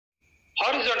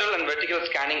Horizontal and vertical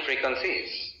scanning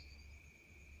frequencies.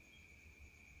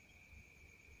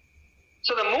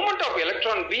 So the movement of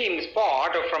electron beams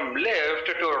part from left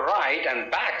to right and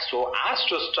back so as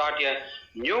to start a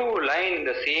new line in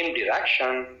the same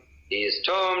direction is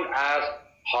termed as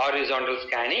horizontal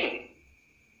scanning.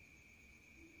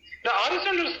 The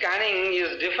horizontal scanning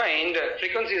is defined,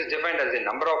 frequency is defined as the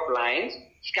number of lines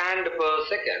scanned per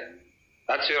second.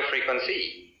 That's your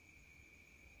frequency.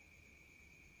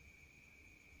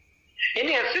 In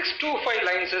a 625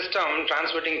 line system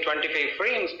transmitting 25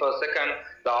 frames per second,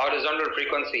 the horizontal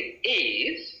frequency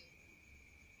is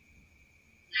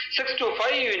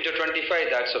 625 into 25,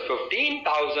 that's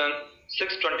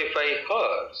 15,625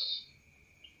 Hertz.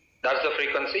 That's the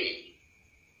frequency.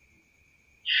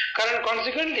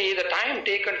 Consequently, the time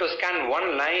taken to scan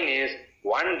one line is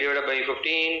 1 divided by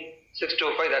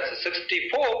 15,625, that's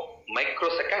 64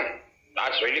 microseconds.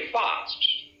 That's really fast.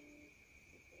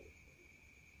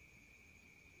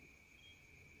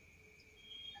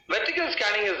 Vertical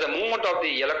scanning is the movement of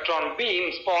the electron beam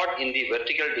spot in the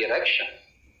vertical direction.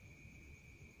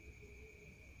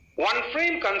 One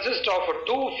frame consists of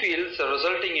two fields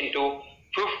resulting into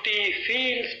 50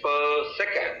 fields per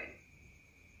second.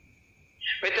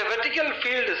 With a vertical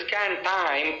field scan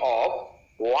time of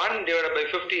 1 divided by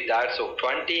 50, that's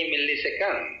 20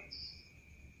 milliseconds.